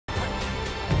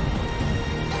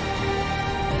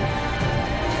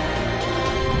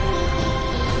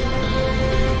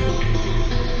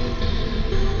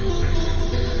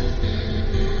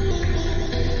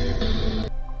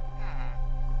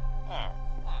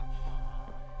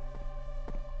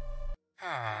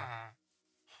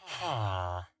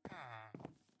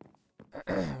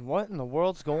What in the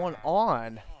world's going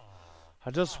on?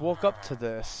 I just woke up to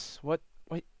this. What?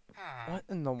 Wait. What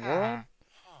in the world?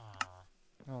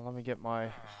 Oh, let me get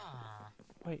my...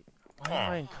 Wait. Why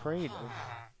am I in creative?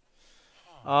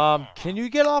 Can you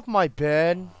get off my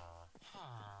bed?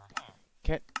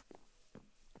 Can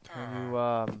you,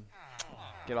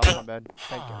 get off my bed?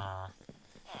 Thank you.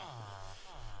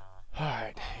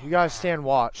 Alright. You guys stand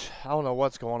watch. I don't know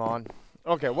what's going on.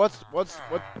 Okay, what?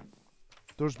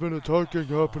 There's been attacking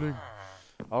happening.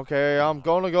 Okay, I'm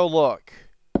gonna go look.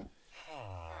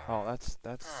 Oh, that's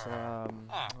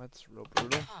real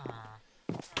brutal.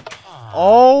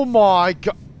 Oh my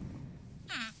god.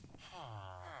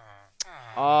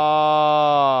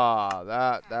 Ah,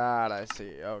 that I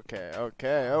see. Okay.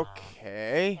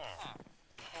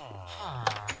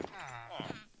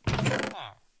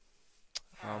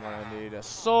 I'm gonna need a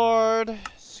sword.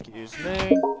 Excuse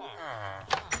me.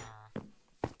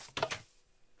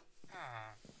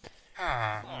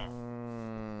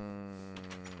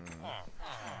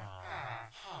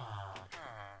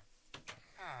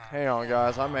 Hang on,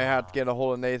 guys. I may have to get a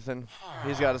hold of Nathan.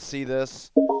 He's got to see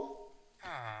this.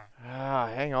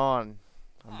 Hang on.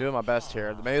 I'm doing my best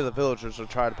here. Maybe the villagers will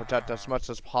try to protect us as much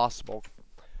as possible.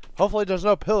 Hopefully there's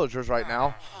no pillagers right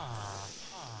now.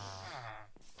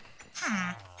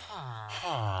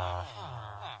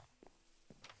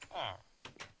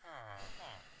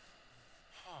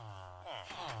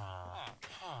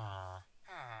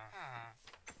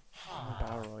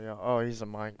 Battle Royale. Oh, he's in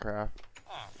Minecraft.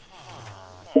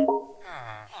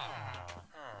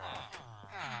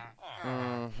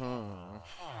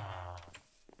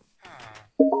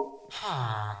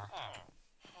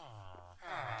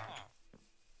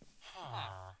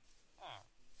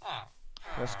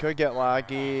 This could get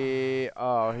laggy.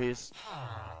 Oh, he's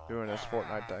doing his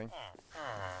Fortnite thing.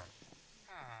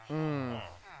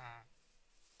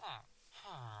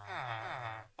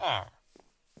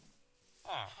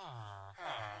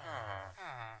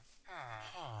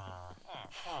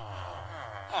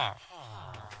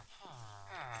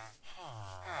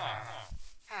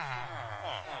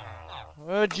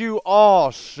 Would you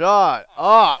all shut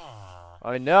up?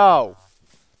 I know.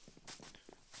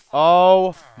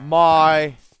 Oh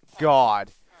my god.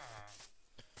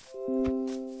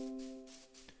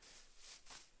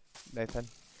 Nathan?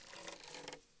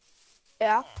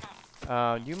 Yeah?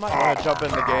 You might want to jump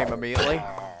in the game immediately.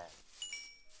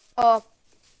 You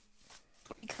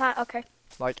can't, okay.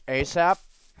 Like ASAP,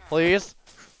 please.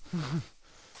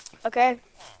 Okay.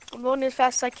 I'm going as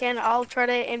fast as I can. I'll try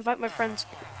to invite my friends.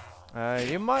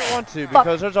 You might want to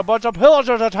because there's a bunch of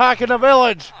pillagers attacking the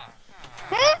village.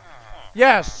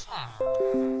 Yes.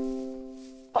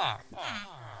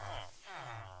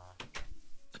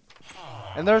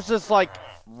 And there's this like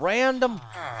random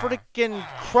freaking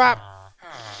crap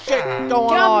shit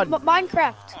going on. Get on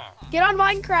Minecraft. Get on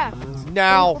Minecraft.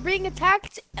 Now. We're being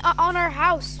attacked on our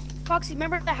house. Foxy,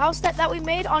 remember the house that we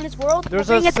made on his world? There's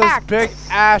this big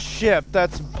ass ship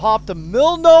that's popped in the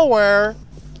middle of nowhere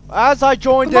as I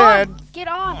joined in. Get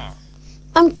on.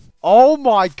 Oh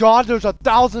my god, there's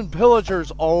 1,000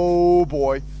 pillagers. Oh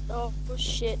boy. Oh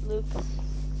shit, Luke.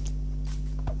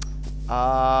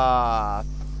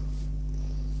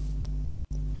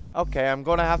 Okay, I'm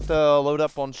gonna have to load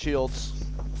up on shields.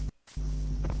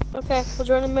 Okay, we'll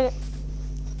join in a minute.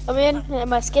 I'm in. Am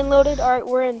my skin loaded? Alright,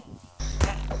 we're in.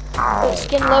 Oh,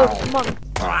 skin load, come on.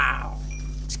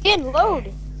 Skin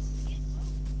load!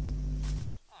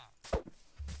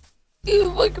 You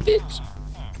like a bitch.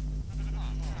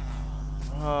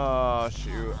 Oh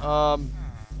shoot.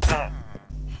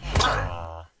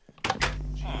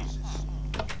 Jesus.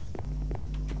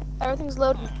 Everything's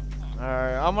loaded.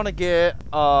 Alright, I'm gonna get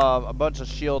a bunch of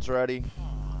shields ready.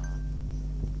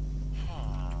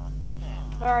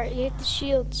 Alright, you hit the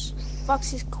shields.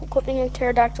 Foxy's equipping a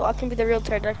pterodactyl. I can be the real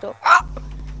pterodactyl.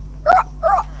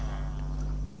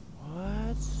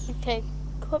 What? Okay,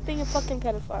 equipping a fucking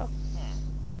pedophile.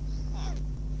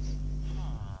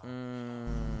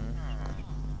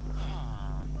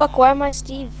 Fuck, why am I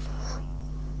Steve?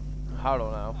 I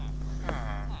don't know.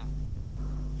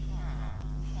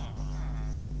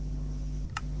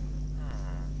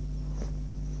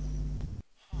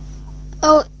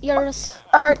 Oh, you're just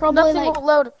probably nothing like won't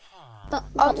load.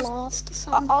 got lost or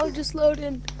something. I'll just load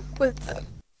in with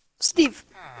Steve.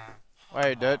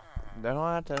 Wait, did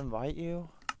I have to invite you?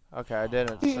 Okay, I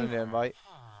didn't send the invite.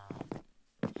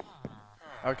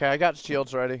 Okay, I got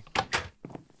shields ready.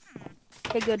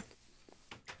 Okay, good.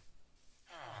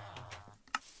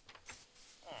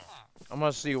 I'm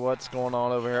gonna see what's going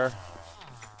on over here.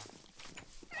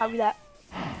 Copy that.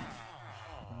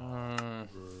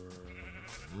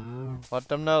 Let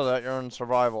them know that you're in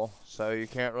survival, so you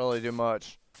can't really do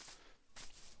much.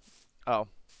 Oh.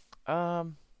 There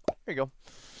you go.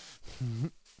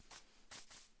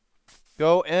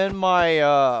 Go in my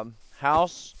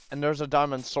house, and there's a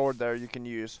diamond sword there you can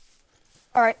use.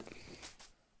 Alright.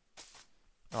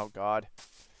 Oh god.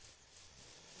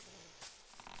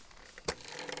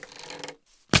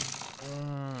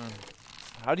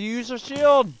 How do you use a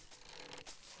shield?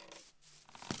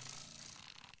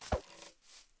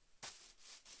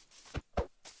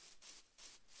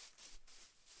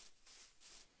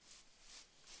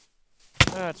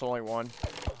 That's only one.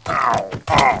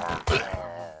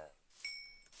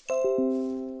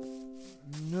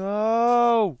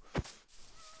 No.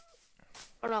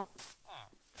 Oh no.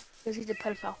 Because he's a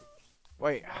pedophile.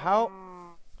 Wait, how?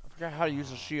 I forgot how to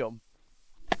use a shield.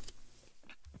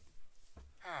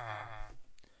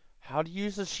 How to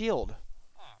use a shield?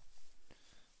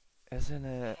 Isn't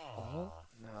it? Oh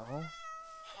no.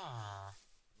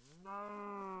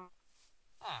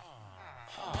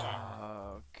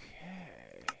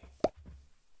 Okay.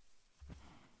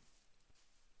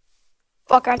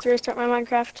 Fuck, I have to restart my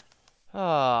Minecraft.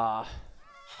 Ah.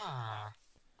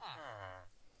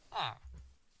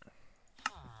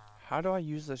 How do I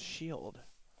use the shield?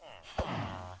 It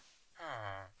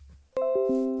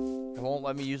won't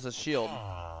let me use the shield.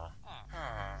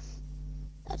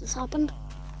 That just happened.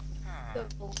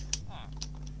 That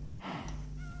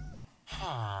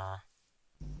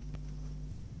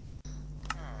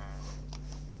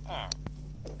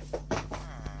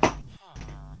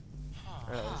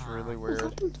was really What weird.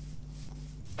 happened?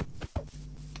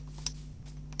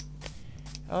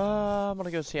 I'm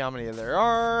gonna go see how many there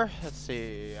are. Let's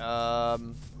see.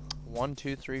 1,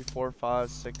 2, 3, 4, 5,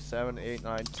 6, 7, 8,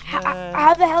 9, 10.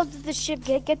 How the hell did the ship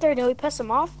get there? Did we piss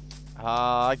him off?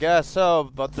 I guess so,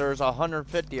 but there's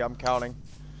 150 I'm counting.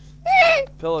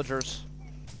 Pillagers.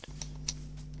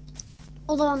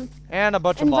 Hold on. And a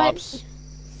bunch of Invite- mobs.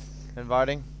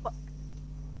 Inviting.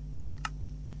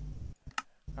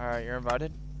 Alright, you're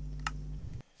invited.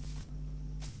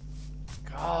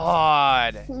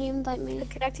 God. Can you invite me?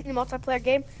 Connecting the multiplayer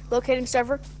game. Locating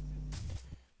server.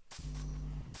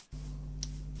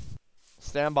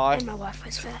 Stand by. And my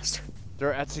Wi-Fi's fast.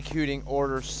 They're executing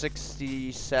Order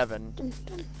 67. Dun,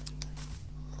 dun.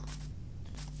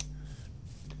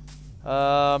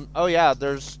 Oh yeah,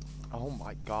 there's... Oh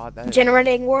my god, that is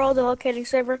Generating world. Locating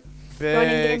server.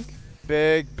 Running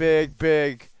big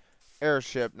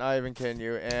airship. Not even kidding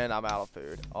you. And I'm out of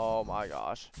food. Oh my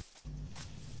gosh.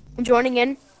 I'm joining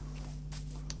in.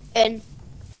 And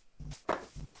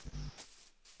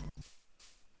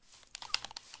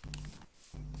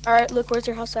alright, Luke, where's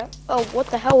your house at? Oh, what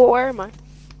the hell? Where am I?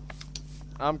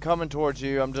 I'm coming towards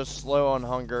you. I'm just slow on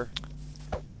hunger.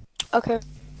 Okay.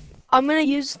 I'm gonna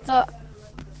use the...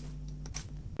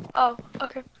 Oh,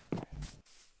 okay.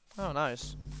 Oh,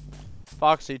 nice.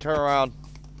 Foxy, turn around.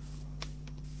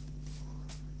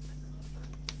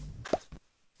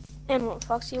 And what,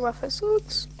 Foxy Wi-Fi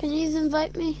suits? Can you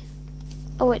invite me?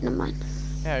 Oh wait, never mind.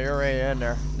 Yeah, you're already in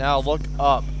there. Now look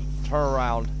up. Turn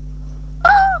around.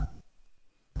 Ah!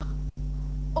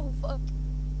 Oh, fuck.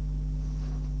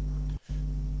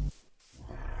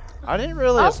 I didn't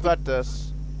really I don't expect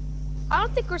this. I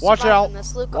don't think we're Watch surviving out.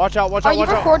 this, Luke. Watch out, watch Are out, you watch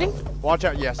out. recording? Watch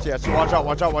out, yes. Watch out,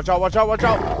 watch out, watch out, watch out, watch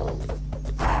out.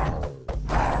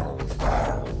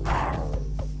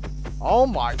 Oh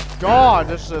my god,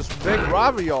 this is big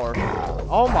ravioli.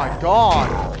 Oh my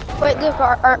god. Wait, Luke,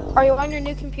 are you on your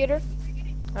new computer?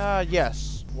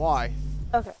 Yes. Why?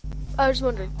 Okay. I was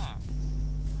wondering.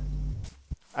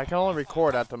 I can only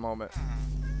record at the moment.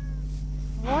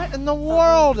 What in the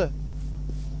world?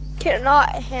 Can it not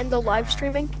handle live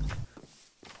streaming?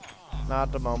 Not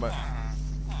at the moment.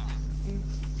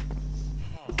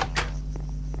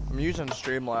 I'm using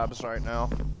Streamlabs right now.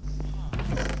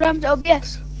 Ram's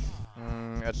OBS.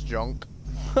 It's junk.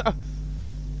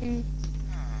 Mm.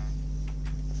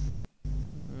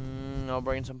 I'll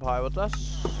bring some pie with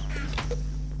us.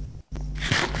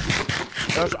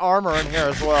 There's armor in here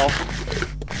as well.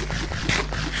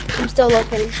 I'm still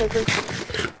locating server.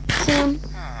 Sam,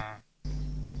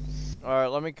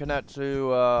 Alright, let me connect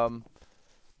to a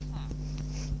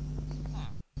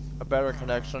better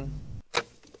connection.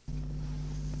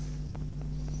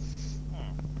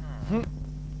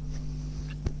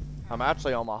 I'm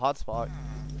actually on my hotspot.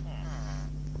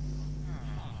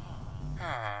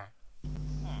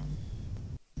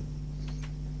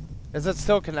 Is it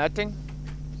still connecting?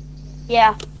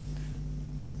 Yeah.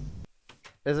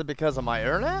 Is it because of my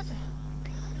internet?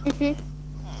 Mhm.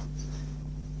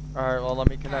 Alright, well let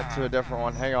me connect to a different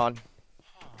one. Hang on.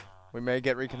 We may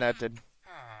get reconnected.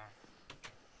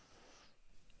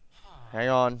 Hang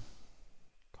on.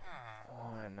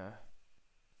 Come on.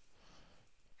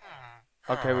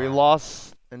 Okay, we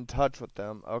lost in touch with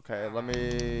them. Okay, let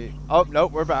me... Oh,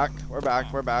 nope, we're back. We're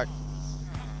back. We're back.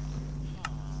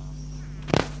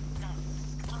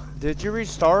 Did you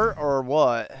restart or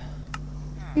what?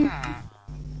 I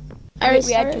I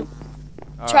we had restarted. to.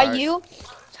 Try Alright. you.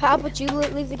 How about you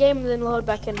leave the game and then load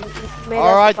back in?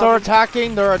 Alright, they're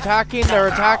attacking. They're attacking. They're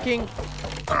attacking.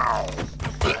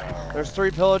 There's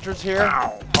 3 pillagers here.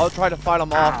 I'll try to fight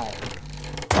them off.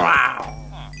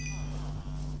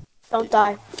 Don't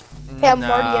die. Hey, I'm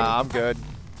already in. Nah, I'm good.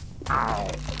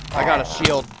 I got a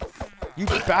shield. You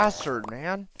bastard,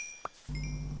 man.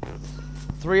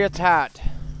 3 attacked.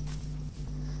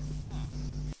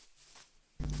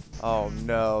 Oh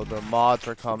no, the mods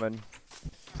are coming.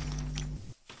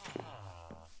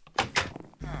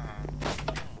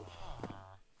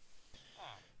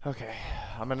 Okay,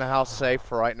 I'm in the house safe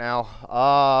for right now.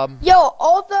 Yo,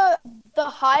 all the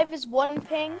hive is 1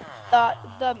 ping.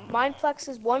 The Mineplex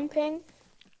is 1 ping.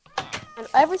 And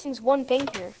everything's 1 ping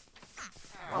here.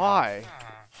 Why?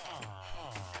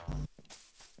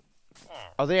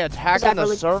 Are they Is attacking that the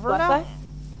really server Wi-Fi? now?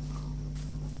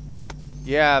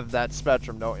 You have that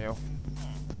Spectrum, don't you?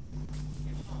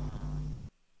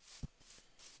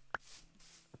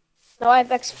 No, I have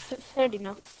Xfinity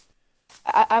now.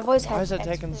 I've always had Why is it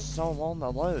taking Xfinity. so long to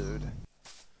load?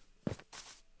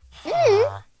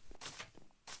 Mm.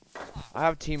 I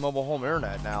have T-Mobile home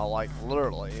internet now, like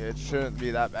literally. It shouldn't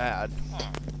be that bad.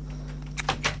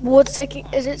 What's taking?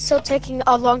 Is it still taking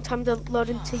a long time to load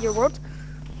into your world?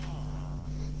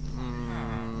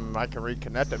 I can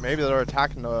reconnect it. Maybe they're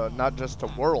attacking not just a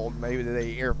world. Maybe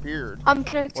they interfered I'm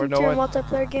connecting Or to no your one-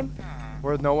 multiplayer game.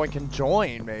 where no one can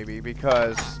join. Maybe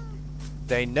because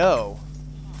they know.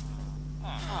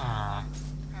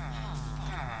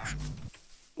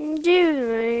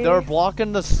 Dude. They're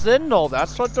blocking the signal.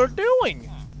 That's what they're doing.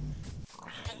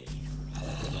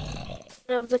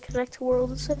 Of the connect to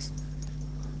world, it says.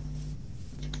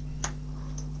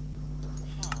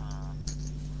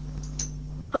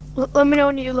 Let me know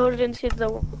when you load it into the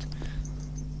world.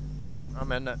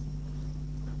 I'm in it.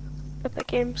 Epic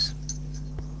Games.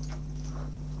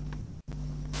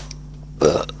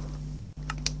 Let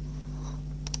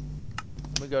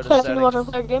me go to Connecting the settings.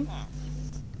 multiplayer game.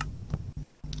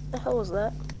 The hell was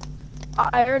that?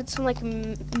 I heard some like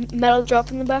metal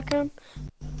drop in the background.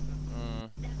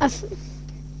 That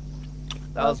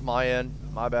was my end.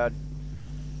 My bad.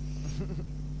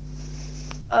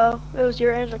 Oh, it was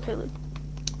your end. Okay, I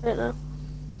didn't know.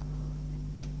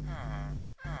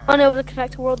 Unable to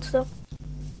connect to world still.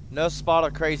 No spot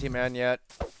of crazy man yet.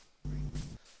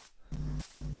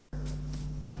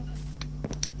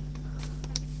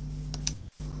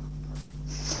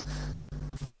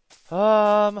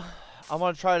 I'm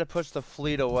gonna try to push the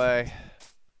fleet away.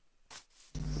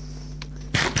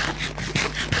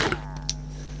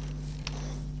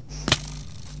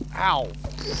 Ow!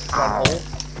 That hole.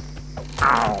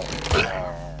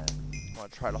 I'm gonna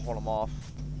try to hold him off.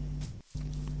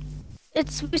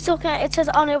 We still can't. It says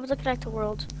unable to connect to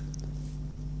world.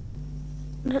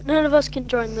 None of us can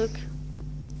join, Luke.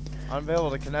 I'm able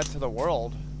to connect to the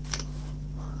world.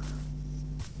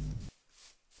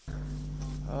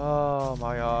 Oh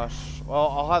my gosh. Well,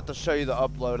 I'll have to show you the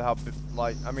upload.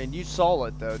 I mean, you saw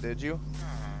it though, did you?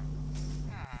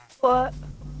 What?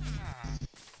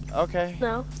 Okay.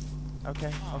 No.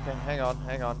 Okay. Hang on.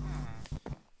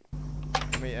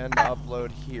 Let me end the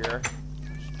upload here.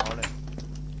 Just on it.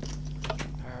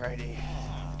 Alrighty.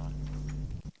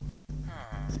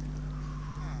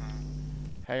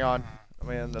 Hang on. Let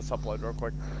me end this upload real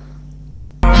quick.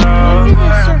 Maybe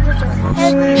the servers are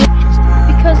heavy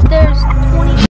because there's 20